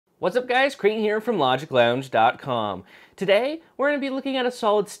What's up guys, Creighton here from LogicLounge.com. Today, we're going to be looking at a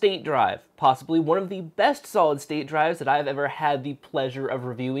solid-state drive, possibly one of the best solid-state drives that I've ever had the pleasure of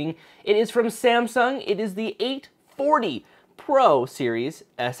reviewing. It is from Samsung. It is the 840 Pro Series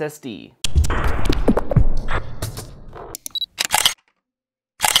SSD.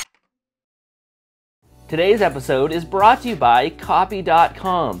 Today's episode is brought to you by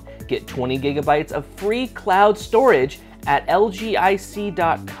Copy.com. Get 20 gigabytes of free cloud storage at lgic.co/copy.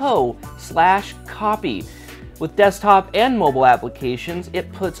 With desktop and mobile applications,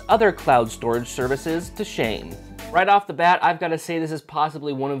 it puts other cloud storage services to shame. Right off the bat, I've got to say this is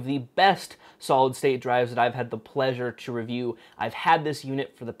possibly one of the best solid-state drives that I've had the pleasure to review. I've had this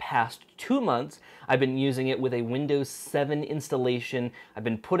unit for the past 2 months. I've been using it with a Windows 7 installation. I've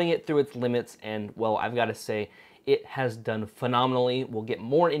been putting it through its limits, and well, I've got to say, it has done phenomenally. We'll get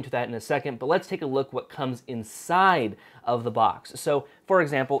more into that in a second, but let's take a look what comes inside of the box. So, for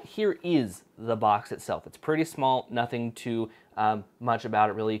example, here is the box itself. It's pretty small, nothing too much about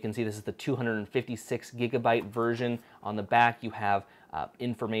it really. You can see this is the 256 gigabyte version. On the back, you have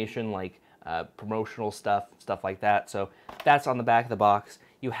information like promotional stuff like that. So that's on the back of the box.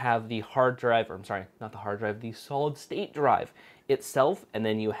 You have the hard drive, or I'm sorry, not the hard drive, the solid state drive itself, and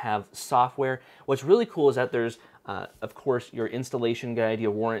then you have software. What's really cool is that there's of course, your installation guide,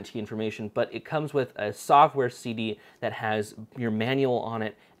 your warranty information, but it comes with a software CD that has your manual on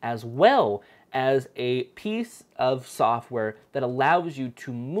it, as well as a piece of software that allows you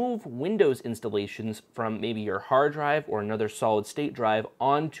to move Windows installations from maybe your hard drive or another solid state drive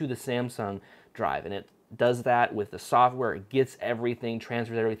onto the Samsung drive. And it does that with the software. It gets everything,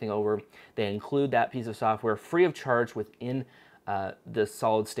 transfers everything over. They include that piece of software free of charge within the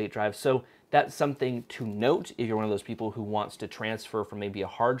solid state drive. So that's something to note if you're one of those people who wants to transfer from maybe a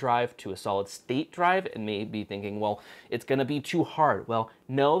hard drive to a solid state drive and may be thinking, well, it's going to be too hard. Well,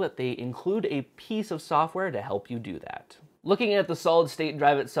 know that they include a piece of software to help you do that. Looking at the solid state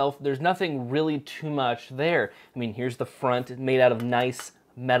drive itself, there's nothing really too much there. I mean, here's the front. It's made out of nice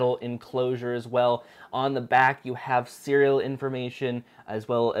metal enclosure as well. On the back, you have serial information as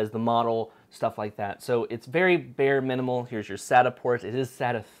well as the model, stuff like that. So it's very bare minimal. Here's your SATA ports. It is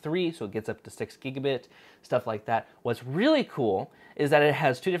SATA 3, so it gets up to 6 gigabit, stuff like that. What's really cool is that it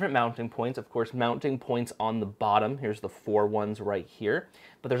has 2 different mounting points. Of course, mounting points on the bottom. Here's the 4 ones right here.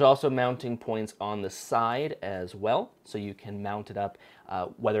 But there's also mounting points on the side as well. So you can mount it up,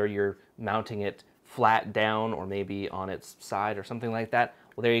 whether you're mounting it flat down or maybe on its side or something like that.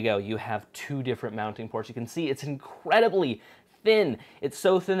 Well, there you go. You have 2 different mounting ports. You can see it's incredibly thin. It's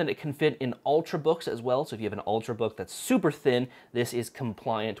so thin that it can fit in Ultrabooks as well. So if you have an Ultrabook that's super thin, this is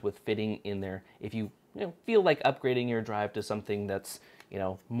compliant with fitting in there. If you feel like upgrading your drive to something that's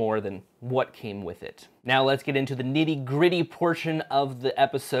more than what came with it. Now let's get into the nitty-gritty portion of the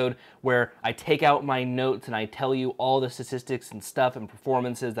episode where I take out my notes and I tell you all the statistics and stuff and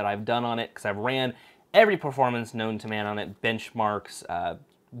performances that I've done on it, because I've ran every performance known to man on it, benchmarks,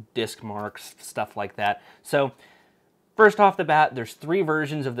 disk marks, stuff like that. So first off the bat, there's 3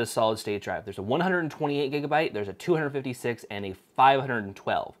 versions of this solid state drive. There's a 128 gigabyte, there's a 256, and a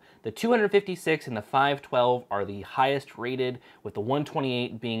 512. The 256 and the 512 are the highest rated, with the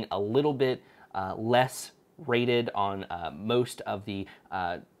 128 being a little bit less rated on most of the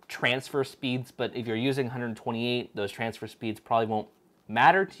transfer speeds. But if you're using 128, those transfer speeds probably won't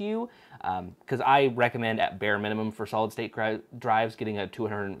matter to you, because I recommend at bare minimum for solid state drives getting a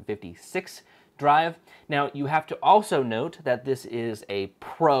 256 drive. Now you have to also note that this is a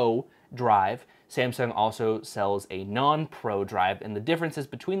Pro drive. Samsung also sells a non-Pro drive, and the differences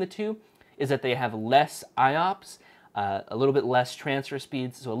between the two is that they have less IOPS, a little bit less transfer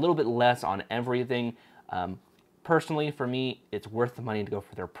speeds, so a little bit less on everything. Personally, for me, it's worth the money to go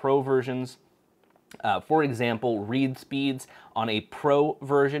for their Pro versions. For example, read speeds on a Pro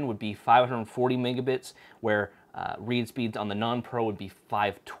version would be 540 megabits, where read speeds on the non-Pro would be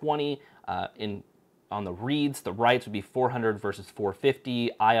 520. On the reads, the writes would be 400 versus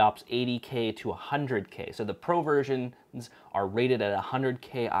 450, IOPS 80K to 100K. So the Pro versions are rated at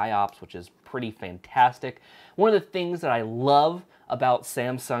 100K IOPS, which is pretty fantastic. One of the things that I love about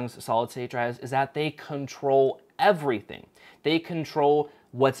Samsung's solid-state drives is that they control everything. They control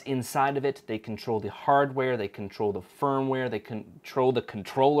what's inside of it, they control the hardware, they control the firmware, they control the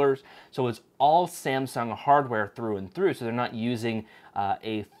controllers. So it's all Samsung hardware through and through, so they're not using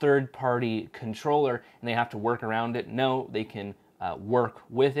a third-party controller and they have to work around it. No, they can work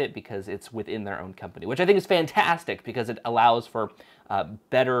with it because it's within their own company, which I think is fantastic because it allows for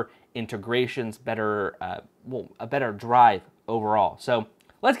better integrations, better, a better drive overall. So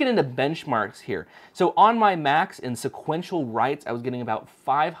Let's get into benchmarks here. So on my Macs in sequential writes, I was getting about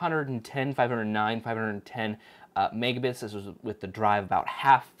 510, 509, 510 megabits. This was with the drive about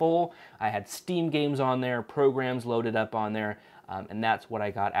half full. I had Steam games on there, programs loaded up on there, and that's what I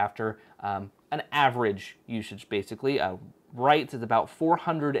got after an average usage, basically. Writes is about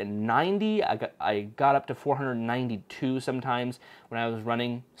 490. I got up to 492 sometimes when I was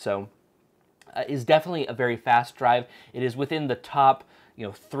running, so is definitely a very fast drive. It is within the top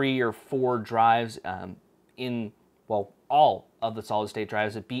 3 or 4 drives in, well, all of the solid state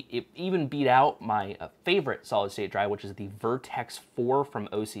drives. It even beat out my favorite solid state drive, which is the Vertex 4 from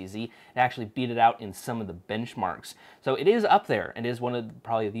OCZ. It actually beat it out in some of the benchmarks. So it is up there and is one of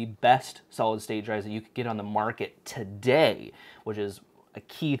probably the best solid state drives that you could get on the market today, which is a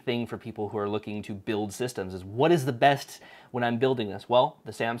key thing for people who are looking to build systems, is what is the best when I'm building this? Well,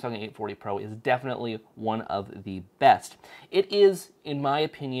 the Samsung 840 Pro is definitely one of the best. It is, in my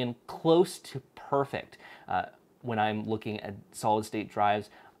opinion, close to perfect. When I'm looking at solid state drives,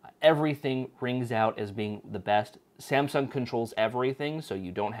 everything rings out as being the best. Samsung controls everything, so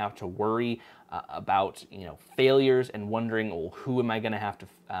you don't have to worry about failures and wondering, well, who am I going to have to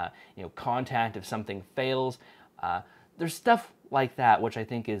contact if something fails. There's stuff like that which I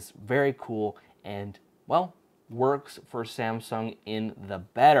think is very cool and, well, works for Samsung in the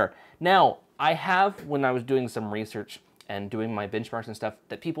better. Now, I have, when I was doing some research and doing my benchmarks and stuff,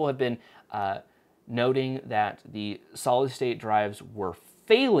 that people have been noting that the solid state drives were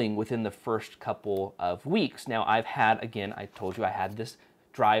failing within the first couple of weeks. Now, I've had, again, I told you I had this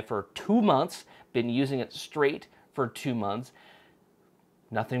drive for 2 months, been using it straight for 2 months.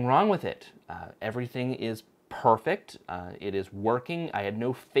 Nothing wrong with it. Everything is perfect. It is working. I had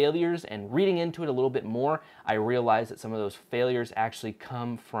no failures, and reading into it a little bit more, I realized that some of those failures actually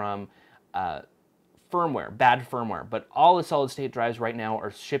come from firmware, bad firmware. But all the solid state drives right now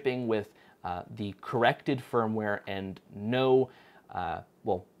are shipping with the corrected firmware, and no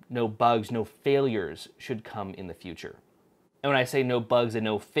bugs, no failures should come in the future. And when I say no bugs and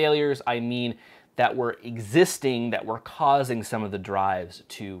no failures, I mean that were existing that were causing some of the drives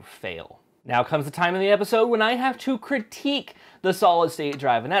to fail. Now comes the time in the episode when I have to critique the solid state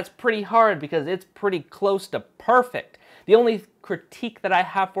drive, and that's pretty hard because it's pretty close to perfect. The only critique that I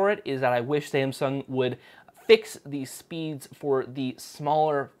have for it is that I wish Samsung would fix the speeds for the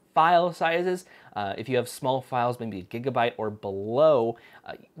smaller file sizes. If you have small files, maybe a gigabyte or below,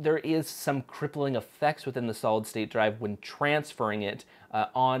 there is some crippling effects within the solid state drive when transferring it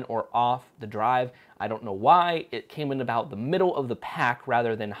on or off the drive. I don't know why. It came in about the middle of the pack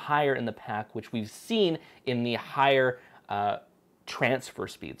rather than higher in the pack, which we've seen in the higher transfer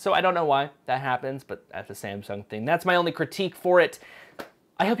speed. So I don't know why that happens, but that's a Samsung thing. That's my only critique for it.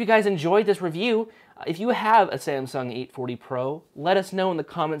 I hope you guys enjoyed this review. If you have a Samsung 840 Pro, let us know in the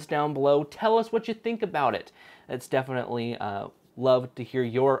comments down below. Tell us what you think about it. It's definitely love to hear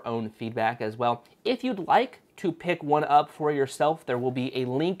your own feedback as well. If you'd like to pick one up for yourself, there will be a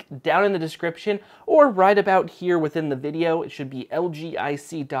link down in the description or right about here within the video. It should be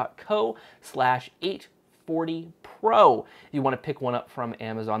lgic.co/840pro. If you want to pick one up from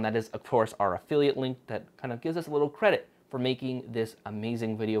Amazon, that is, of course, our affiliate link that kind of gives us a little credit for making this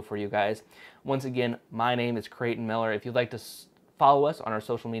amazing video for you guys. Once again, my name is Creighton Miller. If you'd like to follow us on our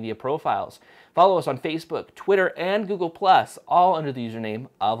social media profiles, follow us on Facebook, Twitter, and Google+, all under the username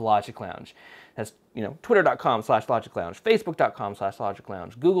of LogicLounge. That's, twitter.com/LogicLounge,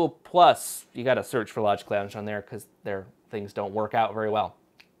 facebook.com/LogicLounge, Google+, you gotta search for LogicLounge on there because their things don't work out very well.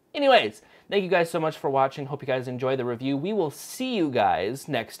 Anyways, thank you guys so much for watching. Hope you guys enjoy the review. We will see you guys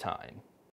next time.